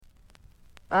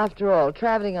After all,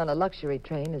 traveling on a luxury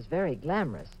train is very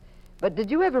glamorous. But did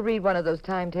you ever read one of those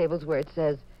timetables where it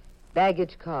says,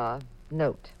 baggage car,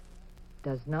 note,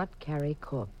 does not carry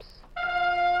corpse?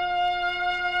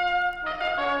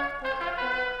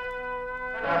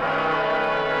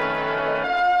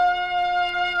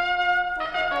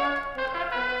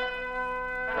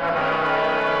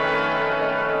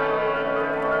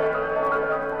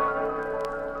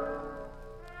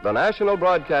 The National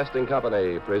Broadcasting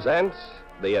Company presents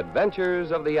The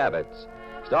Adventures of the Abbotts,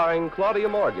 starring Claudia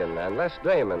Morgan and Les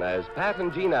Damon as Pat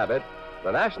and Jean Abbott,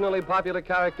 the nationally popular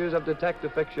characters of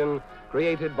detective fiction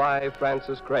created by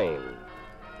Francis Crane.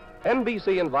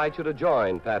 NBC invites you to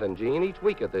join Pat and Jean each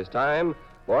week at this time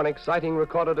for an exciting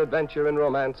recorded adventure in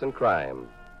romance and crime.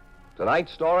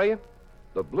 Tonight's story,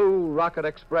 The Blue Rocket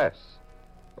Express.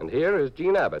 And here is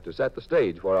Jean Abbott to set the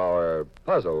stage for our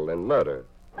puzzle in murder.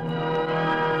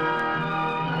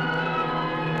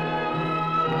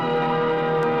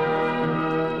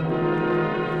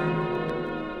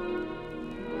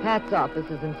 Pat's office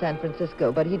is in San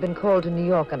Francisco, but he'd been called to New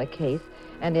York on a case,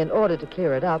 and in order to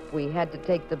clear it up, we had to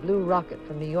take the Blue Rocket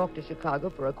from New York to Chicago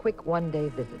for a quick one-day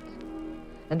visit.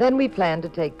 And then we planned to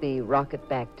take the rocket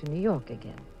back to New York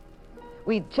again.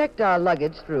 We'd checked our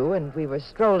luggage through, and we were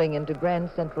strolling into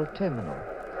Grand Central Terminal.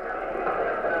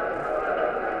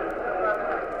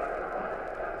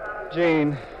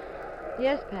 Jean,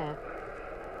 Yes, Pat?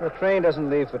 the train doesn't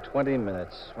leave for 20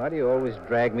 minutes. Why do you always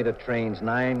drag me to trains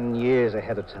 9 years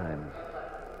ahead of time?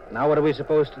 Now what are we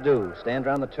supposed to do? Stand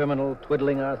around the terminal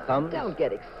twiddling our thumbs? Don't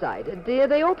get excited, dear.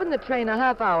 They opened the train a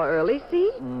half hour early,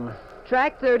 see?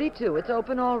 Track 32. It's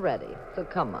open already. So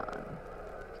come on.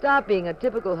 Stop being a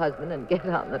typical husband and get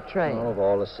on the train. Oh, of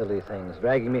all the silly things.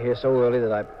 Dragging me here so early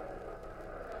that I...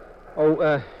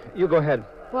 Oh, you go ahead.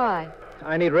 Why?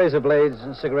 I need razor blades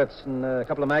and cigarettes and a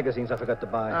couple of magazines I forgot to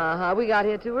buy. Uh-huh. We got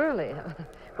here too early.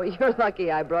 Well, you're lucky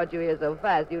I brought you here so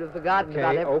fast. You'd have forgotten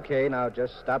about everything. Okay, now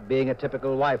just stop being a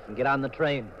typical wife and get on the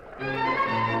train.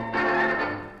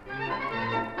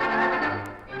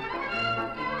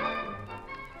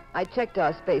 I checked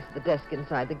our space at the desk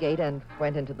inside the gate and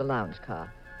went into the lounge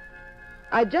car.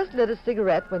 I just lit a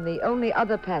cigarette when the only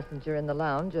other passenger in the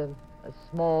lounge, a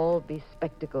small,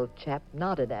 bespectacled chap,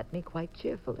 nodded at me quite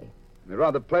cheerfully. It's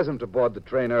rather pleasant to board the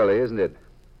train early, isn't it?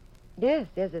 Yes,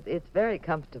 it's very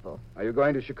comfortable. Are you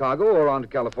going to Chicago or on to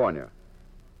California?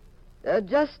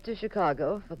 Just to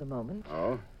Chicago for the moment.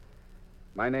 Oh.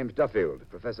 My name's Duffield,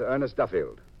 Professor Ernest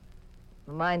Duffield.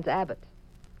 Mine's Abbott,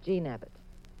 Jean Abbott.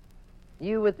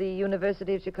 You with the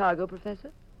University of Chicago,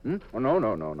 Professor? Oh,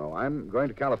 no. I'm going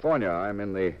to California. I'm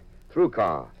in the through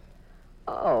car.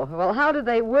 Oh, well, how do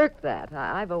they work that?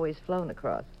 I've always flown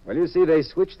across. Well, you see, they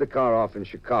switch the car off in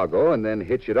Chicago and then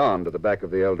hitch it on to the back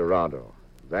of the El Dorado.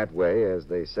 That way, as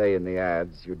they say in the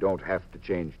ads, you don't have to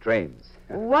change trains.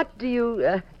 What do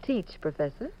you teach,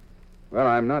 Professor? Well,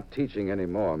 I'm not teaching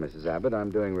anymore, Mrs. Abbott.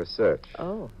 I'm doing research.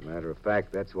 Oh. Matter of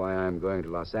fact, that's why I'm going to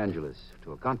Los Angeles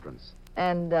to a conference.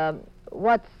 And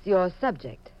what's your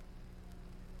subject?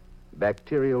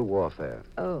 Bacterial warfare.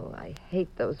 Oh, I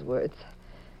hate those words.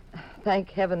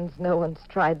 Thank heavens no one's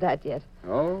tried that yet.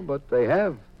 Oh, but they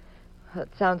have. That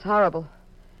sounds horrible.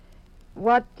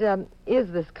 What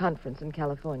is this conference in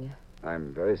California?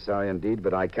 I'm very sorry indeed,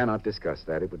 but I cannot discuss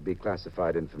that. It would be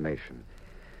classified information.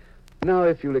 Now,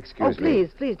 if you'll excuse me... Oh,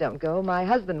 please don't go. My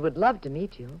husband would love to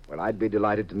meet you. Well, I'd be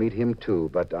delighted to meet him, too,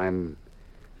 but I'm,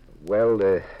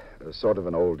 well, sort of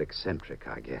an old eccentric,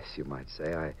 I guess you might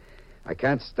say. I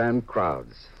can't stand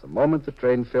crowds. The moment the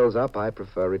train fills up, I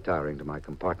prefer retiring to my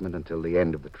compartment until the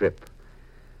end of the trip.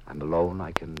 I'm alone.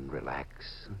 I can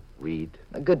relax, read.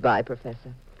 Goodbye,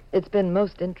 Professor. It's been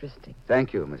most interesting.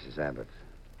 Thank you, Mrs. Abbott.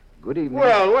 Good evening.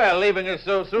 Well, leaving us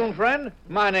so soon, friend?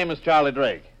 My name is Charlie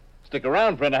Drake. Stick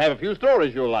around, friend. I have a few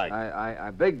stories you'll like.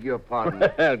 I beg your pardon.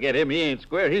 Well, get him. He ain't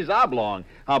square. He's oblong.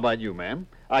 How about you, ma'am?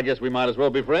 I guess we might as well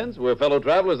be friends. We're fellow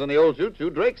travelers in the old choo-choo.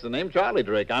 Drake's the name, Charlie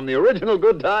Drake. I'm the original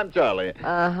good time Charlie.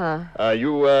 Uh-huh.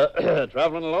 You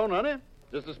traveling alone, honey?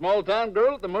 Just a small-town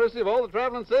girl at the mercy of all the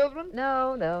traveling salesmen?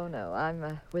 No.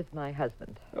 I'm with my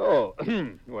husband. Oh,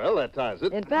 well, that ties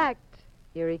it. In fact,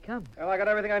 here he comes. Well, I got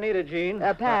everything I needed, Jean.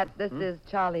 Pat, this is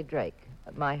Charlie Drake,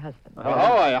 my husband.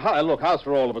 Look, how's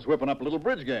for all of us whipping up a little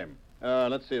bridge game?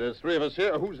 Let's see, there's three of us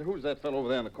here. Who's that fellow over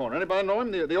there in the corner? Anybody know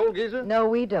him, the old geezer? No,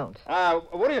 we don't.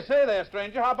 What do you say there,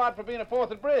 stranger? How about for being a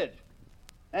fourth at bridge?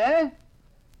 Eh?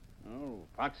 Oh,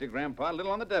 foxy grandpa, a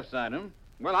little on the deaf side, huh?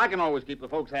 Well, I can always keep the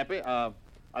folks happy.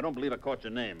 I don't believe I caught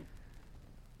your name.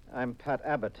 I'm Pat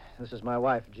Abbott. This is my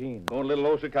wife, Jean. Going to little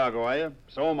old Chicago, are you?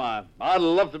 So am I. I'd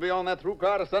love to be on that through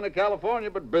car to sunny California,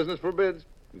 but business forbids.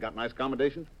 You got nice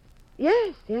accommodations?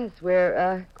 Yes,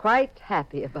 we're quite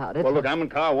happy about it. Well, look, I'm in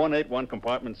car 181,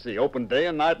 compartment C. Open day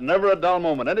and night, never a dull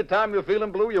moment. Anytime you're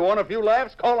feeling blue, you want a few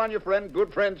laughs, call on your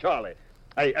good friend Charlie.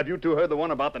 Hey, have you two heard the one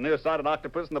about the nearsighted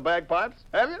octopus and the bagpipes?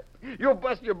 Have you? You'll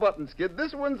bust your buttons, kid.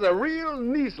 This one's a real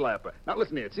knee slapper. Now,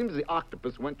 listen here. It seems the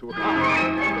octopus went to a...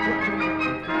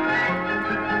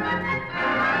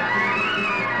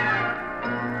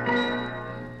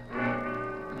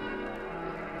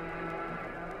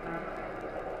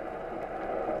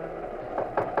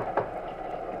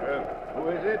 Who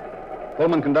is it?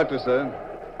 Pullman conductor, sir.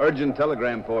 Urgent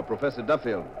telegram for Professor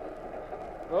Duffield.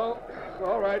 Oh,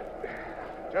 all right.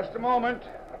 Just a moment.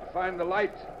 I'll find the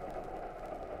light.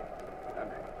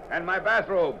 And my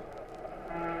bathrobe.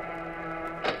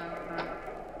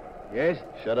 Yes?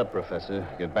 Shut up, Professor.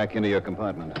 Get back into your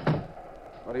compartment.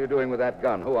 What are you doing with that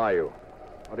gun? Who are you?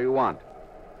 What do you want?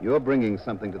 You're bringing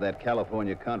something to that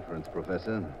California conference,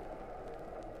 Professor.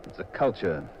 It's a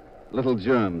culture. Little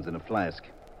germs in a flask.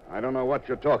 I don't know what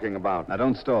you're talking about. Now,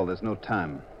 don't stall. There's no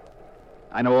time.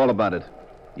 I know all about it.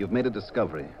 You've made a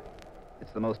discovery.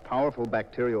 It's the most powerful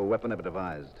bacterial weapon ever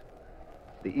devised.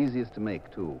 The easiest to make,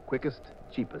 too. Quickest,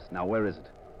 cheapest. Now, where is it?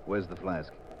 Where's the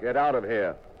flask? Get out of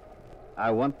here.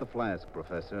 I want the flask,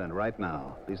 Professor, and right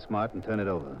now. Be smart and turn it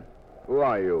over. Who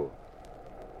are you?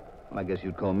 Well, I guess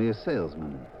you'd call me a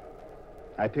salesman.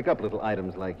 I pick up little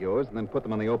items like yours and then put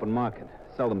them on the open market.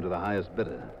 Sell them to the highest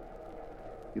bidder.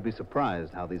 You'd be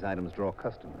surprised how these items draw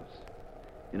customers.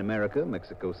 In America,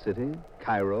 Mexico City,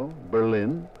 Cairo,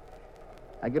 Berlin.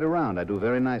 I get around. I do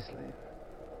very nicely.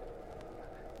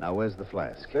 Now, where's the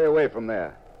flask? Stay away from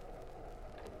there.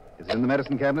 Is it in the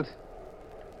medicine cabinet?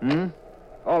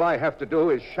 All I have to do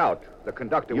is shout. The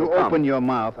conductor will You come. open your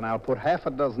mouth, and I'll put half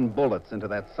a dozen bullets into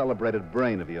that celebrated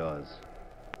brain of yours.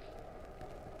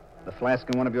 The flask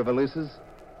in one of your valises?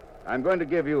 I'm going to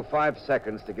give you 5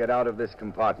 seconds to get out of this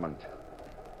compartment.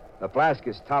 The flask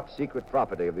is top secret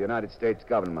property of the United States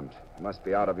government. You must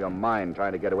be out of your mind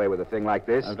trying to get away with a thing like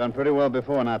this. I've done pretty well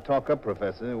before. Now talk up,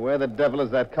 Professor. Where the devil is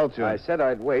that culture? I said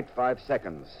I'd wait 5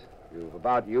 seconds. You've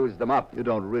about used them up. You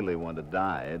don't really want to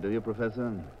die, do you,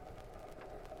 Professor?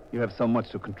 You have so much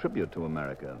to contribute to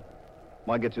America.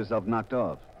 Why get yourself knocked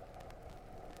off?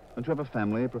 Don't you have a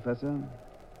family, Professor?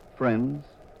 Friends?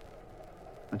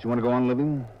 Don't you want to go on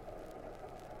living?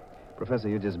 Professor,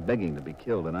 you're just begging to be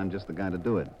killed, and I'm just the guy to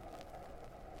do it.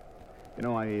 You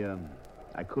know,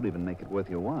 I could even make it worth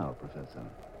your while, Professor.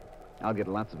 I'll get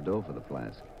lots of dough for the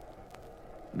flask.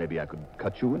 Maybe I could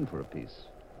cut you in for a piece.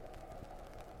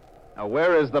 Now,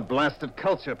 where is the blasted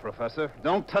culture, Professor?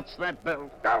 Don't touch that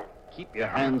bell. Go. Keep your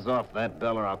hands off that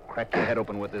bell, or I'll crack your head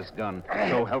open with this gun.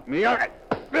 So help me out.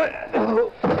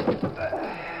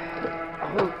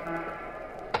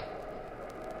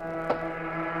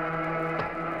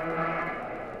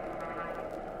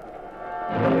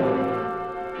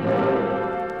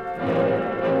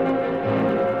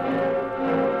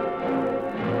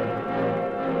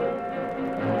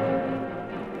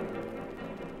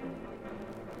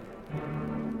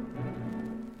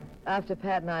 After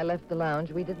Pat and I left the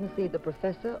lounge, we didn't see the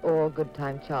professor or Good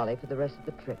Time Charlie for the rest of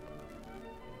the trip.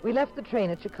 We left the train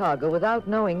at Chicago without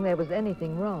knowing there was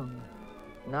anything wrong.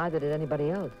 Neither did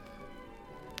anybody else.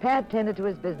 Pat tended to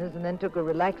his business and then took a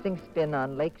relaxing spin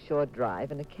on Lakeshore Drive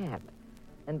in a cab.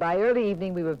 And by early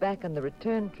evening, we were back on the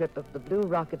return trip of the Blue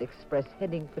Rocket Express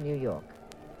heading for New York.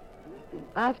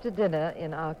 After dinner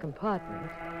in our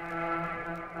compartment...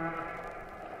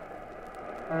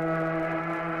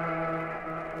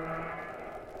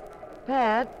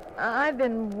 Pat, I've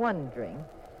been wondering.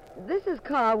 This is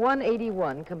car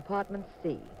 181, compartment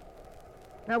C.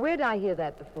 Now, where did I hear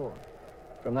that before?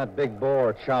 From that big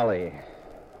bore, Charlie.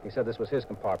 He said this was his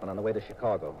compartment on the way to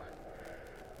Chicago.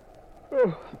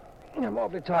 Oh, I'm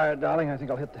awfully tired, darling. I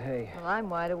think I'll hit the hay. Well, I'm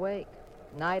wide awake.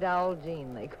 Night Owl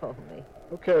Jean, they call me.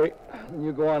 Okay.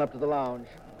 You go on up to the lounge.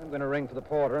 I'm going to ring for the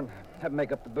porter and have him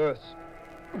make up the berths.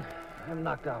 I'm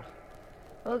knocked out.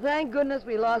 Well, thank goodness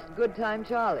we lost Good Time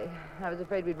Charlie. I was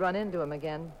afraid we'd run into him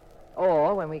again.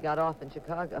 Or when we got off in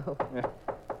Chicago. Yeah.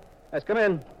 Let's come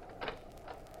in.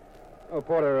 Oh,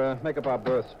 porter, make up our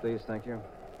berths, please. Thank you.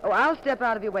 Oh, I'll step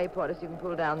out of your way, Porter, so you can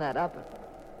pull down that upper.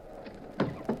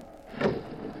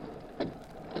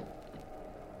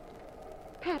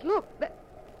 Pat, look.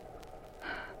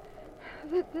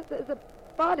 There's a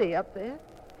body up there.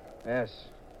 Yes,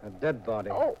 a dead body.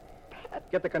 Oh, Pat.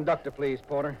 Get the conductor, please,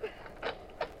 porter.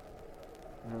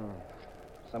 Oh,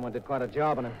 someone did quite a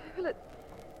job on him. Well,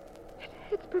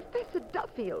 it's Professor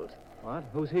Duffield. What?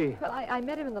 Who's he? Well, I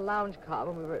met him in the lounge car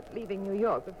when we were leaving New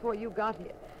York before you got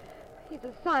here. He's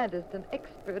a scientist and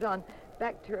expert on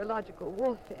bacteriological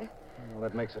warfare. Well,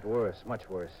 that makes it worse, much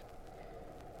worse.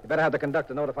 You better have the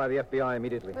conductor notify the FBI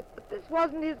immediately. But this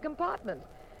wasn't his compartment.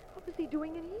 What was he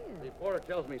doing in here? The porter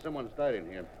tells me someone's died in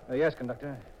here. Yes,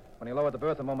 conductor. When he lowered the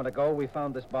berth a moment ago, we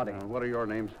found this body. What are your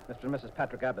names? Mr. and Mrs.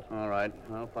 Patrick Abbott. All right.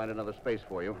 I'll find another space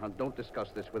for you. Now, don't discuss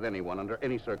this with anyone under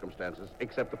any circumstances,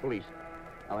 except the police.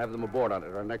 I'll have them aboard on it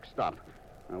at our next stop.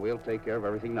 Now, we'll take care of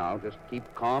everything now. Just keep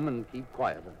calm and keep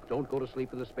quiet. Don't go to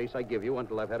sleep in the space I give you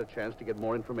until I've had a chance to get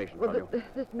more information from you.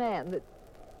 This man,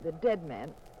 the dead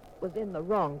man, was in the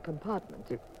wrong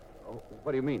compartment. Oh,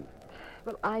 what do you mean?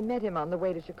 Well, I met him on the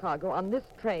way to Chicago on this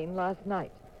train last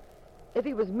night. If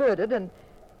he was murdered and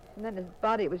then his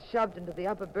body was shoved into the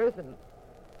upper berth and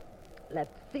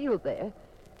left sealed there,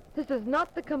 this is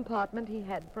not the compartment he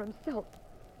had for himself.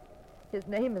 His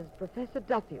name is Professor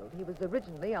Duffield. He was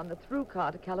originally on the through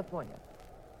car to California.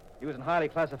 He was in highly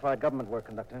classified government work,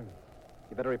 conductor.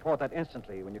 You better report that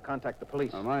instantly when you contact the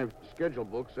police. My schedule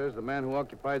book says the man who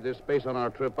occupied this space on our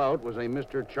trip out was a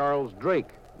Mr. Charles Drake.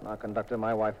 Now, conductor,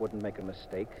 my wife wouldn't make a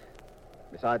mistake.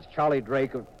 Besides, Charlie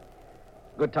Drake, of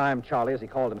Good Time Charlie, as he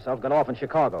called himself, got off in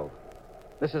Chicago.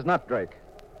 This is not Drake.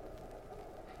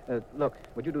 Look,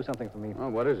 would you do something for me? Oh,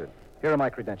 what is it? Here are my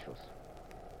credentials.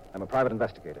 I'm a private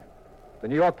investigator. The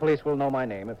New York police will know my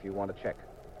name if you want to check.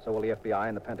 So will the FBI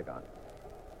and the Pentagon.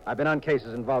 I've been on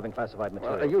cases involving classified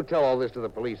material. Well, you tell all this to the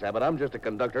police, Abbott. I'm just a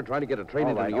conductor trying to get a train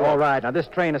into New York. All right. Now, this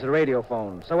train is a radio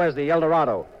phone. So is the El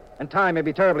Dorado. And time may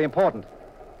be terribly important.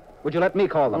 Would you let me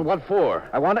call them? Well, what for?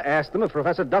 I want to ask them if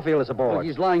Professor Duffield is aboard. Well,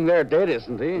 he's lying there dead,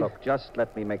 isn't he? Look, just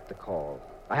let me make the call.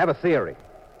 I have a theory.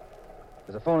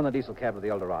 There's a phone in the diesel cab of the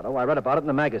El Dorado. I read about it in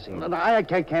the magazine. No, I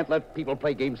can't let people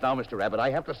play games now, Mr. Abbott.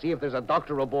 I have to see if there's a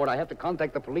doctor aboard. I have to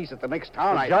contact the police at the next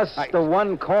town. Just the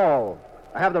one call.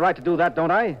 I have the right to do that,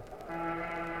 don't I?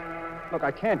 Look,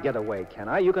 I can't get away, can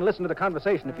I? You can listen to the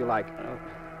conversation if you like.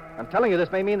 I'm telling you,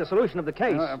 this may mean the solution of the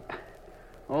case.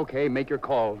 Okay, make your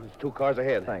call. There's 2 cars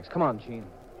ahead. Thanks. Come on, Gene.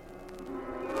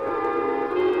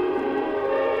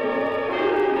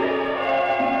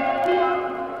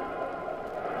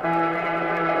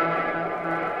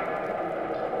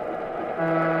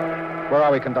 Where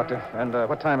are we, conductor? And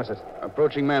what time is it?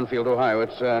 Approaching Manfield, Ohio.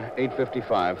 It's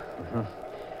 8:55.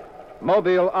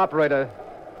 Mobile operator.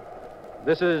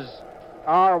 This is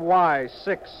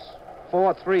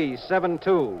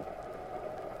RY64372.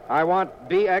 I want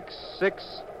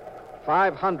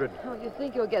BX6500. Oh, you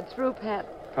think you'll get through, Pat?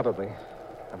 Probably.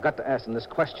 I've got to ask them this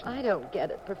question. I don't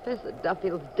get it. Professor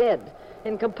Duffield's dead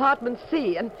in compartment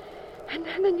C, and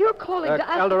then you're calling to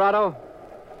ask... El Dorado,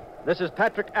 this is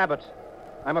Patrick Abbott.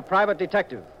 I'm a private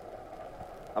detective.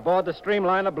 Aboard the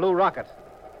Streamliner Blue Rocket.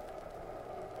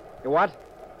 You what?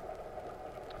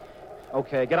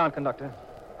 Okay, get on, conductor.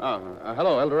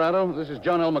 Hello, El Dorado. This is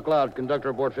John L. McLeod, conductor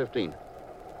aboard 15.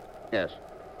 Yes.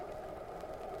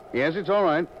 Yes, it's all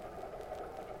right.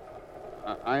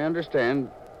 I understand.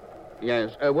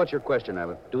 Yes. What's your question,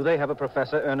 Abbott? Do they have a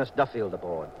Professor Ernest Duffield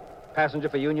aboard? Passenger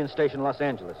for Union Station, Los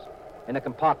Angeles. In a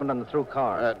compartment on the through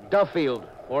car. Duffield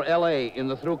for L.A. in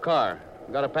the through car.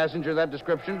 Got a passenger of that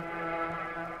description?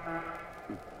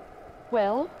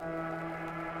 Well?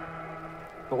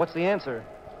 But what's the answer?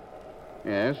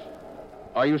 Yes.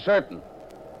 Are you certain?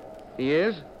 He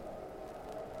is?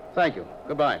 Thank you.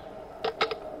 Goodbye.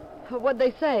 What'd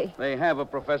they say? They have a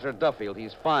Professor Duffield.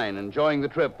 He's fine, enjoying the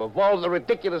trip. Of all the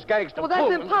ridiculous gags to Well, pull...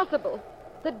 that's impossible.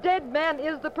 The dead man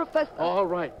is the professor. All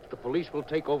right. The police will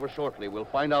take over shortly. We'll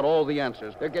find out all the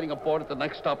answers. They're getting aboard at the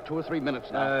next stop 2 or 3 minutes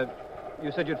now.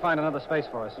 You said you'd find another space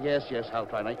for us. Yes, I'll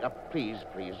try. Now, please,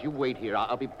 you wait here.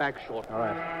 I'll be back shortly. All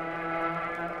right.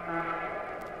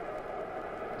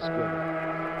 That's good.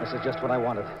 This is just what I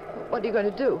wanted. What are you going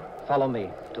to do? Follow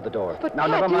me to the door. But now,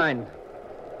 Pat, never mind.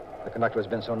 The conductor has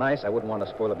been so nice, I wouldn't want to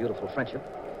spoil a beautiful friendship.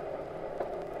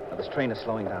 Now, this train is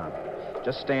slowing down.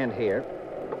 Just stand here.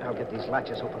 I'll get these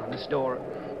latches open on this door.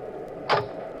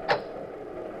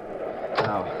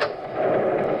 Now,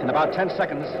 in about 10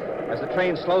 seconds, as the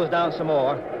train slows down some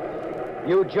more,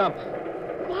 you jump.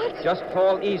 What? Just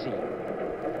fall easy.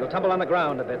 You'll tumble on the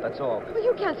ground a bit, that's all. Well,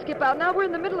 you can't skip out now. We're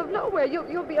in the middle of nowhere.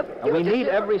 You'll be a... And we need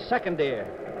every second, dear.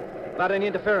 Without any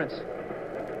interference.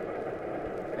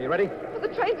 Are you ready? Well, the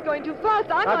train's going too fast.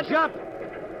 I'm Now not... jump!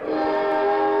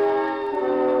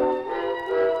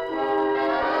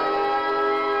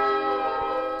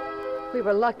 We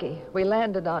were lucky. We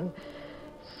landed on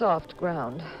soft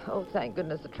ground. Oh, thank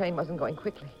goodness the train wasn't going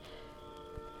quickly.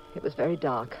 It was very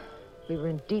dark. We were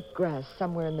in deep grass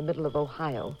somewhere in the middle of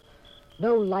Ohio.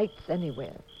 No lights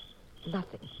anywhere.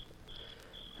 Nothing.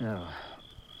 Now,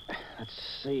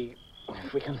 let's see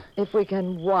if we can... If we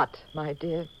can what, my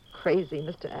dear, crazy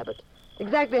Mr. Abbott?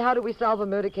 Exactly how do we solve a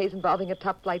murder case involving a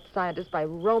top-flight scientist by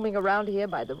roaming around here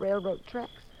by the railroad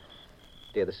tracks?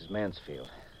 Dear, this is Mansfield.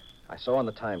 I saw on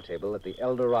the timetable that the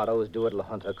El Dorado is due at La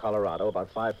Junta, Colorado,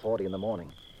 about 5:40 in the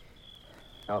morning.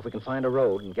 Now, if we can find a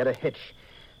road and get a hitch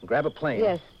and grab a plane...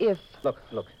 Yes, if... Look.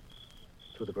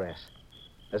 Through the grass.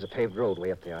 There's a paved road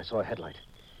way up there. I saw a headlight.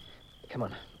 Come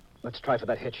on. Let's try for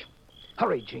that hitch.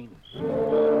 Hurry, Gene.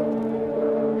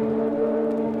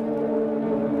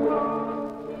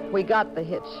 We got the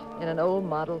hitch in an old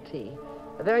Model T.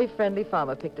 A very friendly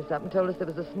farmer picked us up and told us there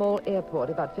was a small airport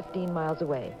about 15 miles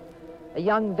away. A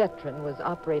young veteran was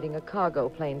operating a cargo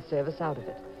plane service out of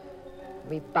it.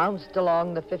 We bounced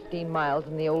along the 15 miles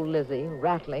in the old Lizzie,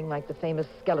 rattling like the famous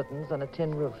skeletons on a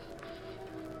tin roof.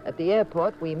 At the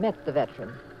airport, we met the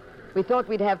veteran. We thought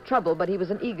we'd have trouble, but he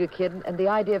was an eager kid, and the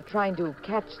idea of trying to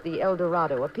catch the El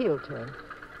Dorado appealed to him.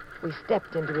 We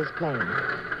stepped into his plane.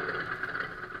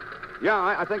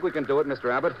 Yeah, I think we can do it,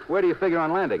 Mr. Abbott. Where do you figure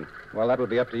on landing? Well, that would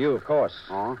be up to you, of course.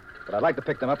 Oh? But I'd like to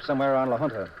pick them up somewhere around La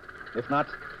Junta. If not,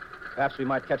 perhaps we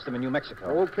might catch them in New Mexico.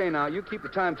 Okay, now, you keep the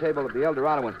timetable of the El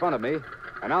Dorado in front of me,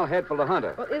 and I'll head for La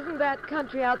Junta. Well, isn't that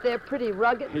country out there pretty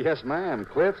rugged? Yes, ma'am.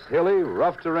 Cliffs, hilly,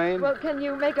 rough terrain. Well, can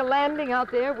you make a landing out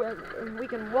there where we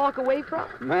can walk away from?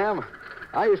 Ma'am,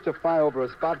 I used to fly over a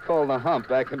spot called the Hump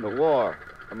back in the war.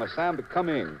 From Assam to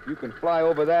Kunming. You can fly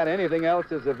over that. Anything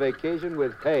else is a vacation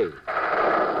with pay.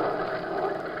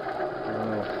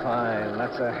 Oh, fine.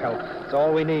 That's a help. It's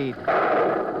all we need.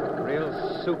 Real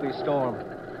soupy storm.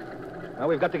 Now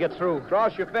we've got to get through.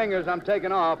 Cross your fingers. I'm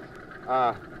taking off.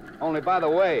 Only by the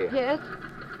way. Yes?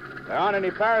 There aren't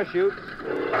any parachutes.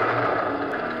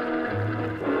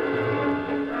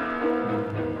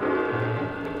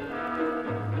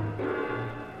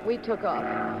 We took off.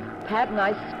 Pat and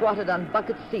I squatted on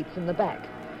bucket seats in the back.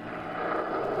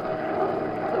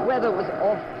 The weather was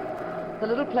awful. The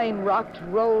little plane rocked,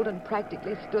 rolled, and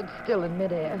practically stood still in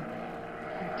midair.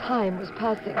 Time was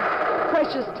passing.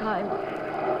 Precious time.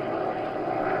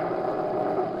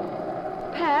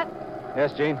 Pat,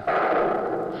 Yes, Gene?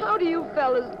 how do you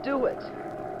fellas do it?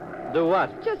 Do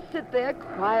what? Just sit there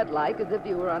quiet-like as if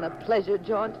you were on a pleasure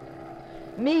jaunt.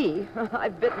 Me,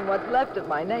 I've bitten what's left of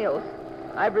my nails.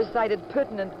 I've recited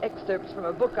pertinent excerpts from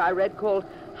a book I read called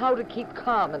How to Keep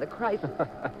Calm in a Crisis.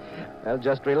 Well,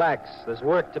 just relax. There's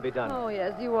work to be done. Oh,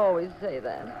 yes, you always say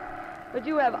that. But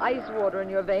you have ice water in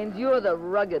your veins. You're the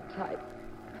rugged type.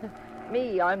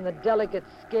 Me, I'm the delicate,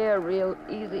 scare real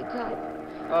easy type.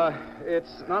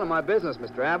 It's none of my business,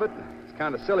 Mr. Abbott. It's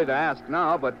kind of silly to ask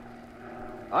now, but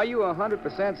are you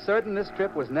 100% certain this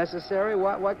trip was necessary?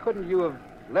 Why couldn't you have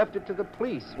left it to the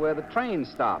police where the train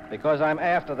stopped? Because I'm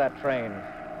after that train.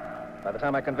 By the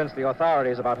time I convinced the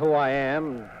authorities about who I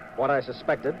am, what I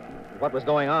suspected, what was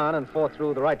going on, and fought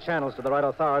through the right channels to the right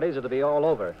authorities, it'll be all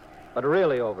over. But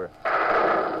really over.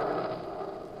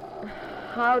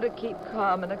 How to keep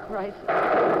calm in a crisis.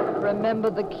 Remember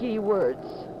the key words.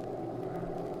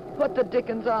 What the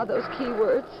dickens are those key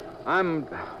words? I'm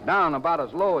down about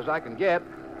as low as I can get.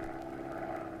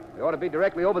 We ought to be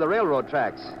directly over the railroad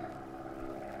tracks.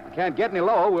 I can't get any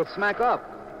lower. We'll smack up.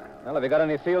 Well, have you got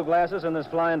any field glasses in this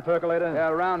flying percolator? Yeah,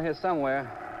 around here somewhere.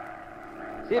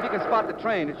 See if you can spot the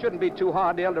train. It shouldn't be too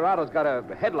hard. The El Dorado's got a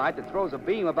headlight that throws a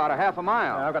beam about a half a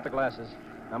mile. Yeah, I've got the glasses.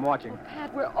 I'm watching.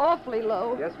 Pat, we're awfully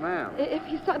low. Yes, ma'am. If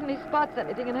he suddenly spots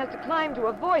anything and has to climb to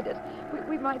avoid it,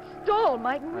 we might stall,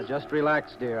 mightn't we? Now, just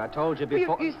relax, dear. I told you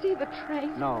before... You see the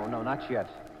train? No, not yet.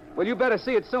 Well, you better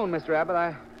see it soon, Mr. Abbott.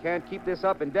 I can't keep this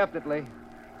up indefinitely.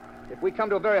 If we come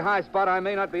to a very high spot, I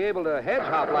may not be able to hedge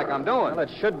hop like I'm doing. Well,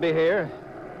 it should be here.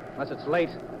 Unless it's late.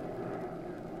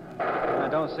 I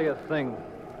don't see a thing.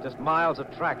 Just miles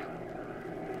of track.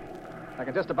 I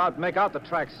can just about make out the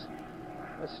tracks.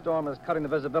 This storm is cutting the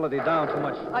visibility down too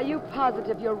much. Are you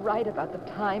positive you're right about the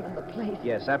time and the place?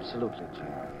 Yes, absolutely, Gene.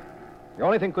 The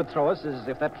only thing could throw us is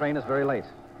if that train is very late.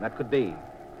 That could be.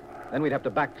 Then we'd have to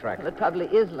backtrack. Well, it probably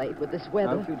is late with this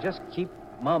weather. Now, if you just keep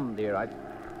mum, dear,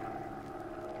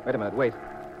 Wait a minute, wait.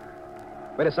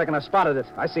 Wait a second, I've spotted it.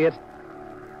 I see it.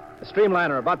 A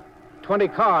streamliner, about 20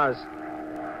 cars.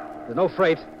 There's no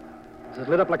freight. This is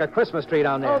lit up like a Christmas tree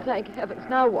down there. Oh, thank heavens.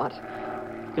 Now what?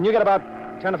 Can you get about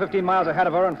 10 or 15 miles ahead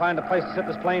of her and find a place to sit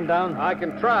this plane down? I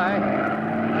can try.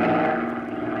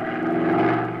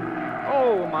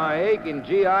 Oh, my aching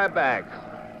GI back.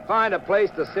 Find a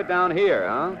place to sit down here,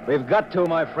 huh? We've got to,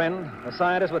 my friend. A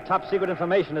scientist with top secret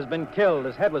information has been killed.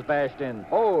 His head was bashed in.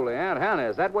 Holy Aunt Hannah,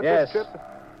 is that what Yes. this trip...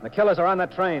 The killers are on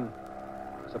that train.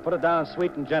 So put it down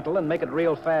sweet and gentle and make it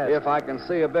real fast. If I can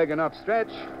see a big enough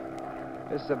stretch.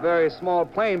 This is a very small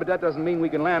plane, but that doesn't mean we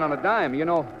can land on a dime. You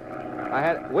know,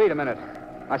 Wait a minute.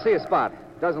 I see a spot.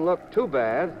 doesn't look too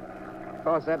bad. Of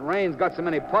course, that rain's got so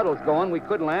many puddles going, we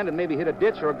could land and maybe hit a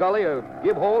ditch or a gully or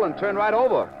give hole and turn right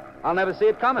over. I'll never see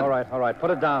it coming. All right.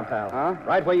 Put it down, pal. Huh?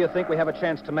 Right where you think we have a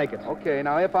chance to make it. Okay,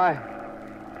 now if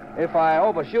I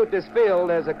overshoot this field,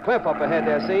 there's a cliff up ahead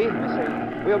there, see? Let me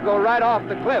see. We'll go right off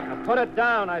the cliff. Now put it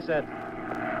down, I said.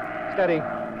 Steady.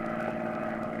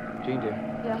 Jean, dear.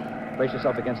 Yeah. Brace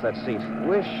yourself against that seat.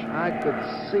 Wish I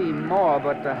could see more,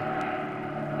 but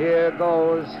here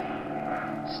goes.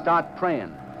 Start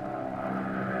praying.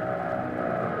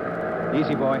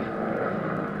 Easy, boy.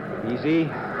 Easy.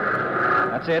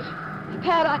 That's it.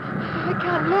 Pat, I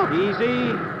can't look.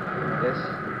 Easy. This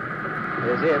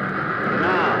is it.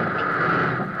 Now.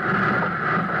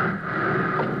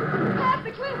 Pat,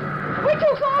 the cliff. We're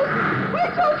too close.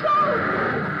 We're too close.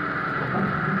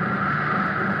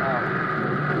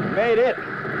 Made it.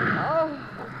 Oh,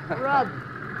 Rod.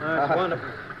 That's wonderful.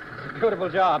 It's a beautiful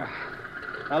job.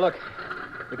 Now, look.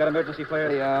 You got emergency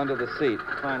flares? Yeah, under the seat.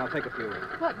 Fine, I'll take a few.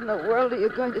 What in the world are you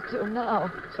going to do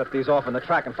now? Set these off in the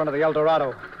track in front of the El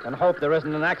Dorado and hope there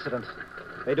isn't an accident.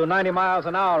 They do 90 miles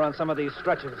an hour on some of these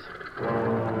stretches.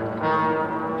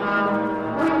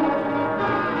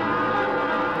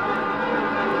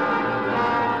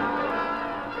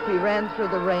 We ran through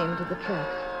the rain to the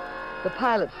tracks. The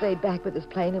pilot stayed back with his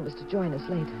plane and was to join us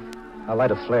later. I'll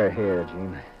light a flare here,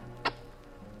 Gene.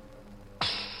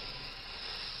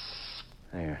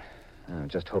 There. Now,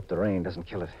 just hope the rain doesn't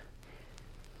kill it.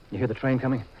 You hear the train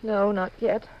coming? No, not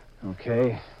yet.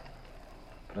 Okay.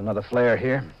 Put another flare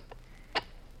here.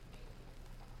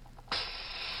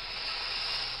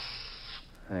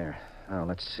 There. Now,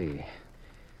 let's see.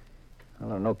 Well,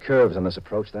 there are no curves on this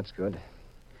approach. That's good.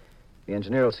 The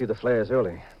engineer will see the flares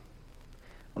early.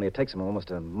 Only it takes him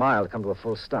almost a mile to come to a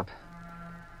full stop.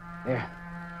 There.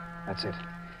 That's it.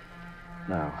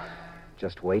 Now,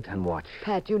 just wait and watch.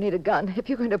 Pat, you need a gun if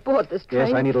you're going to board this train.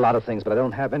 Yes, I need a lot of things, but I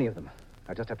don't have any of them.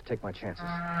 I just have to take my chances.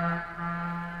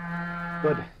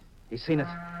 Good. He's seen it.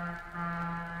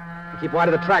 You keep wide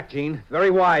of the track, Gene.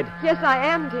 Very wide. Yes, I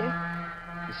am, dear.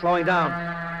 He's slowing down.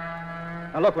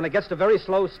 Now, look, when it gets to very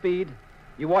slow speed,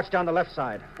 you watch down the left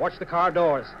side. Watch the car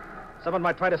doors. Someone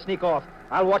might try to sneak off.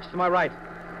 I'll watch to my right.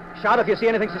 Shout if you see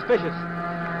anything suspicious.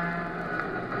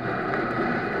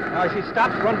 Now, as she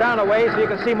stops, run down a way so you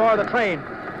can see more of the train.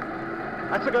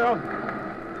 That's the girl.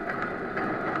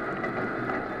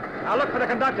 Now, look for the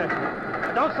conductor.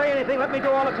 Now, don't say anything. Let me do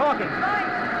all the talking.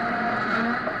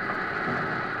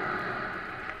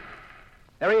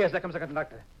 There he is. There comes the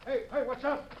conductor. Hey, what's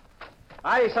up?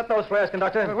 I set those flares,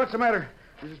 conductor. What's the matter?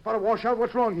 Is this spot a washout?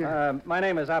 What's wrong here? My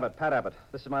name is Abbott, Pat Abbott.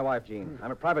 This is my wife, Jean.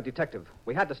 I'm a private detective.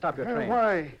 We had to stop your train.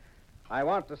 Why? I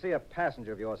want to see a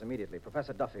passenger of yours immediately,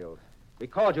 Professor Duffield. We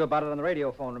called you about it on the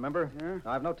radio phone, remember? Yeah? Now,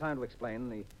 I have no time to explain.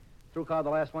 The through car, the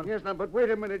last one? Yes, now, but wait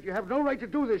a minute. You have no right to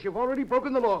do this. You've already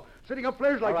broken the law. Setting up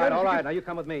flares like that. All right. Now, you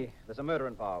come with me. There's a murder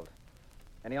involved.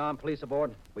 Any armed police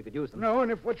aboard? We could use them. No,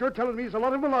 and if what you're telling me is a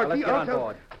lot of malarkey, Now, let's get I'll on tell...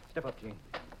 board. Step up, Gene.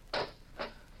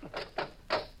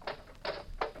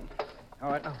 All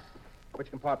right, now.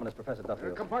 Which compartment is Professor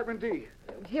Duffield? Compartment D.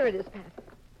 Here it is,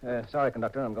 Pat. Sorry,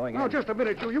 conductor. I'm going in. No, just a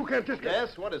minute. You can't just...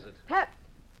 Yes, what is it? Pat,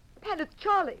 it's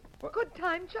Charlie. What? Good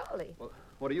time, Charlie. Well,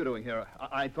 what are you doing here?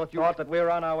 I thought you... Thought that we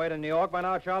were on our way to New York by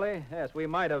now, Charlie? Yes, we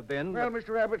might have been. Well,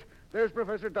 Mr. Abbott, there's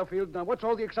Professor Duffield. Now, what's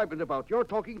all the excitement about? You're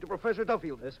talking to Professor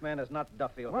Duffield. This man is not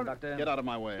Duffield, Well, conductor. Get out of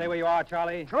my way. Stay where you are,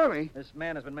 Charlie. Charlie? This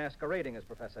man has been masquerading as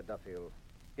Professor Duffield.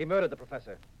 He murdered the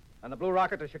professor on the Blue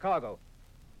Rocket to Chicago.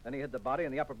 Then he hid the body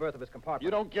in the upper berth of his compartment. You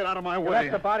don't get out of my You way.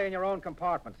 left the body in your own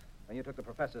compartment. Then you took the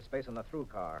professor's space in the through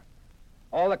car.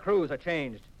 All the crews are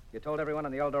changed. You told everyone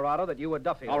in the El Dorado that you were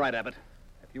Duffield. All right, Abbott.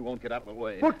 If you won't get out of the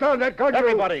way. Put down that gun.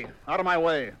 Everybody, out of my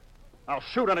way. I'll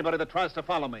shoot anybody that tries to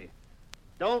follow me.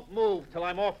 Don't move till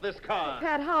I'm off this car.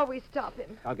 Pat, how we stop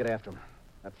him? I'll get after him.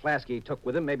 That flask he took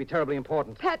with him may be terribly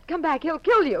important. Pat, come back. He'll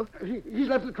kill you. He's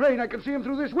left the train. I can see him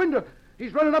through this window.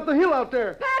 He's running up the hill out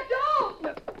there. Pat,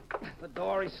 don't! The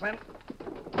door he slammed.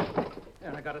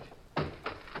 There, I got it.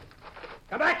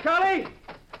 Come back, Charlie!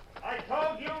 I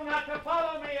told you not to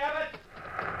follow me, Abbott.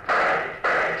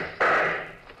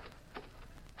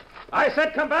 I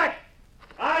said come back!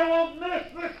 I won't miss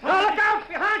this time. Now look out!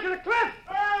 Behind you, the cliff!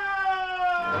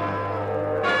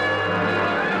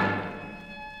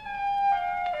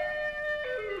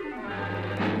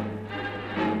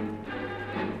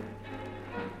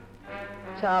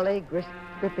 Charlie,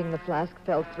 gripping the flask,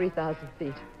 fell 3,000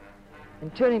 feet.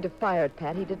 And turning to fire at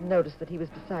Pat, he didn't notice that he was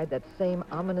beside that same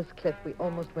ominous cliff we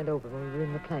almost went over when we were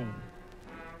in the plane.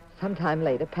 Sometime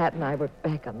later, Pat and I were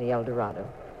back on the El Dorado.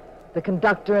 The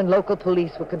conductor and local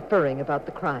police were conferring about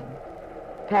the crime.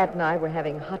 Pat and I were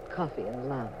having hot coffee in the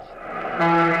lounge.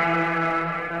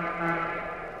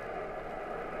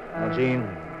 Well, Jean,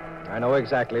 I know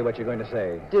exactly what you're going to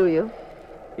say. Do you?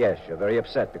 Yes, you're very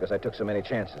upset because I took so many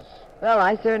chances. Well,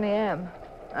 I certainly am.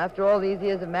 After all these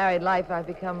years of married life, I've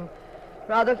become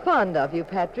rather fond of you,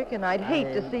 Patrick, and I'd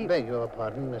hate to see... I beg your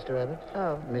pardon, Mr. Abbott.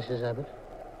 Oh. Mrs. Abbott.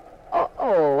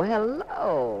 Oh,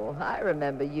 hello. I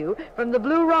remember you from the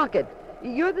Blue Rocket.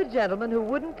 You're the gentleman who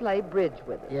wouldn't play bridge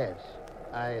with us. Yes.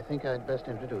 I think I'd best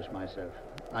introduce myself.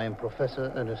 I am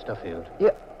Professor Ernest Duffield.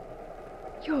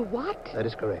 You're what? That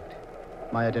is correct.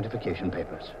 My identification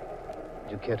papers.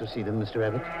 Would you care to see them, Mr.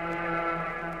 Abbott?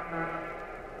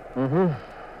 Mm-hmm.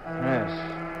 Yes.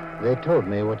 They told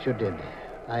me what you did.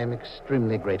 I am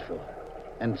extremely grateful.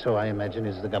 And so, I imagine,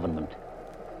 is the government.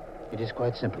 It is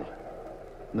quite simple.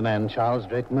 The man Charles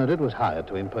Drake murdered was hired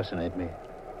to impersonate me.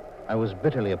 I was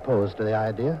bitterly opposed to the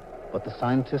idea, but the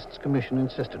Scientists' Commission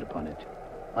insisted upon it.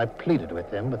 I pleaded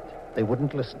with them, but they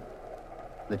wouldn't listen.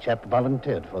 The chap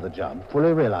volunteered for the job,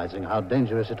 fully realizing how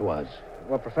dangerous it was.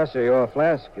 Well, Professor, your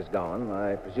flask is gone.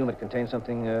 I presume it contains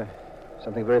something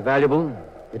very valuable.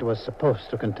 It was supposed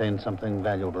to contain something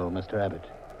valuable, Mr. Abbott.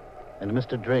 And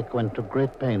Mr. Drake went to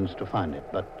great pains to find it,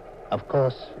 but, of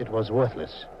course, it was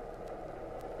worthless.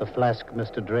 The flask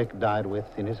Mr. Drake died with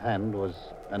in his hand was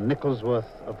a nickel's worth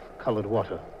of colored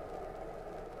water.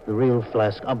 The real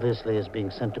flask obviously is being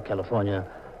sent to California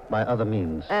by other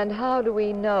means. And how do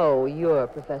we know you're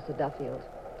Professor Duffield?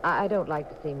 I don't like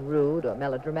to seem rude or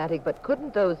melodramatic, but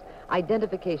couldn't those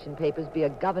identification papers be a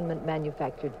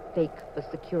government-manufactured fake for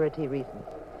security reasons?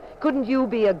 Couldn't you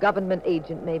be a government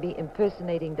agent, maybe,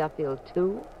 impersonating Duffield,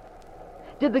 too?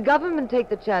 Did the government take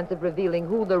the chance of revealing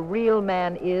who the real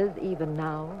man is, even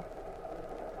now?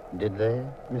 Did they,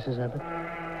 Mrs. Abbott?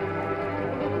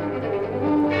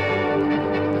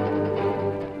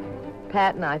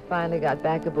 Pat and I finally got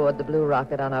back aboard the Blue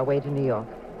Rocket on our way to New York.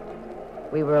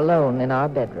 We were alone in our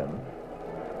bedroom.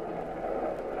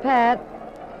 Pat,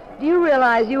 do you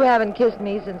realize you haven't kissed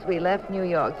me since we left New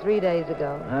York 3 days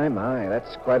ago? My,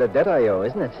 that's quite a debt I owe,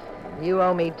 isn't it? You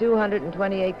owe me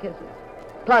 228 kisses,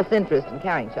 plus interest and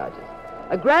carrying charges.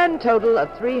 A grand total of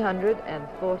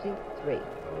 343.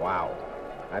 Wow.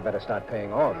 I better start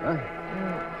paying off, huh?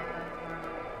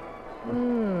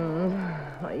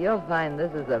 Well, you'll find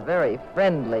this is a very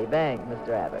friendly bank,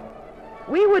 Mr. Abbott.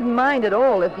 We wouldn't mind at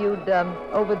all if you'd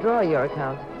overdraw your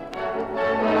account.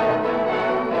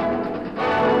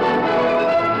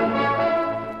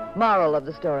 Moral of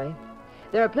the story.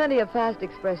 There are plenty of fast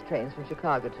express trains from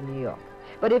Chicago to New York.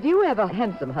 But if you have a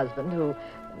handsome husband who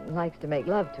likes to make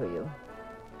love to you,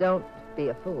 don't be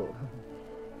a fool.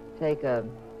 Take a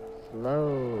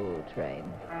slow train.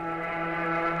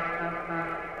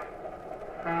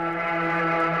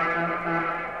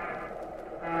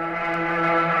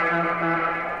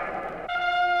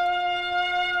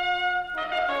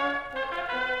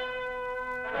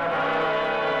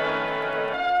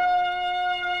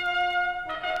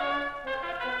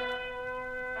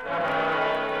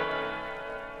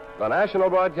 The National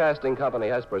Broadcasting Company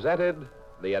has presented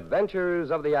The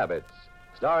Adventures of the Abbotts,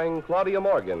 starring Claudia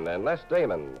Morgan and Les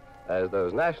Damon as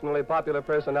those nationally popular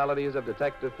personalities of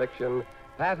detective fiction,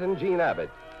 Pat and Jean Abbott,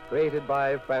 created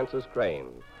by Francis Crane.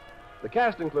 The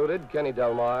cast included Kenny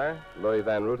Delmar, Louis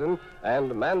Van Ruten,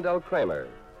 and Mandel Kramer.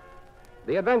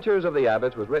 The Adventures of the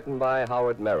Abbotts was written by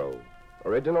Howard Merrill.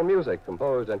 Original music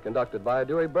composed and conducted by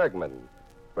Dewey Bergman.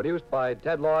 Produced by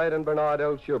Ted Lloyd and Bernard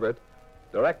L. Schubert.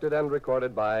 Directed and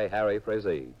recorded by Harry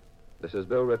Frazee. This is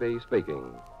Bill Rippey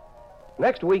speaking.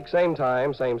 Next week, same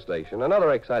time, same station,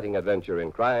 another exciting adventure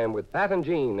in crime with Pat and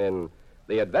Jean in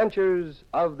The Adventures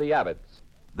of the Abbotts.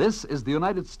 This is the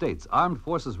United States Armed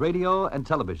Forces Radio and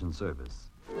Television Service.